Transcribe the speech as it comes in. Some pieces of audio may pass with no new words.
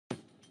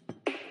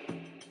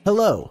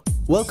Hello,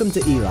 welcome to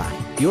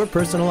ELI, your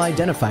personal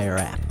identifier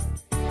app.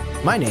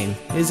 My name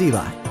is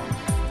Eli.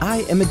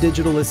 I am a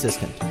digital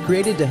assistant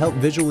created to help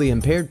visually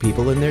impaired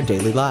people in their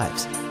daily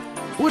lives.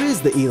 What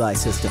is the ELI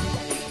system?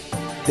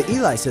 The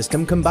ELI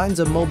system combines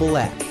a mobile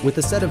app with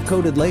a set of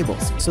coded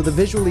labels so the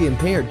visually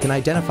impaired can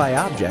identify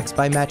objects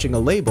by matching a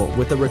label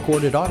with a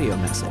recorded audio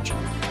message.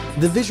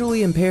 The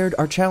visually impaired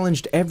are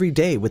challenged every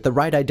day with the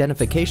right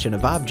identification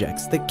of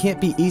objects that can't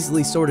be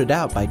easily sorted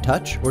out by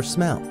touch or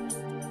smell.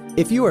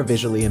 If you are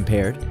visually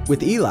impaired,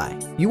 with ELI,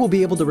 you will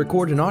be able to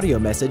record an audio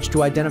message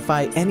to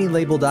identify any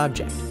labeled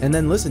object and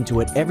then listen to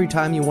it every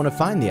time you want to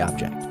find the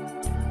object.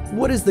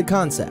 What is the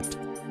concept?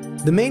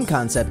 The main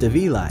concept of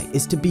ELI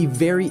is to be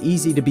very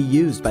easy to be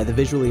used by the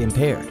visually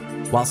impaired,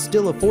 while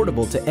still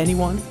affordable to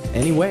anyone,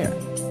 anywhere.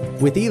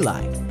 With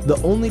ELI,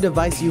 the only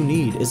device you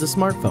need is a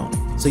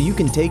smartphone, so you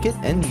can take it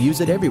and use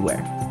it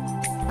everywhere.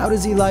 How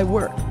does ELI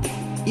work?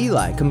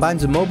 ELI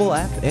combines a mobile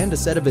app and a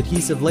set of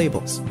adhesive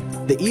labels.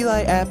 The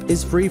ELI app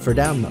is free for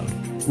download.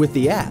 With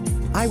the app,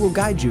 I will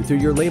guide you through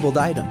your labeled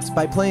items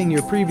by playing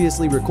your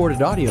previously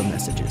recorded audio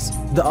messages.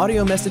 The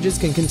audio messages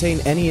can contain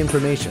any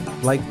information,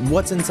 like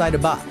what's inside a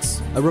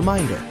box, a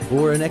reminder,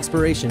 or an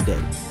expiration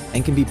date,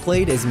 and can be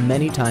played as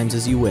many times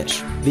as you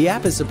wish. The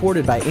app is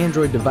supported by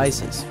Android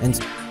devices and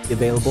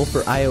available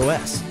for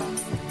iOS.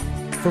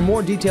 For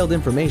more detailed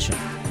information,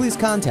 please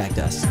contact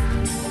us.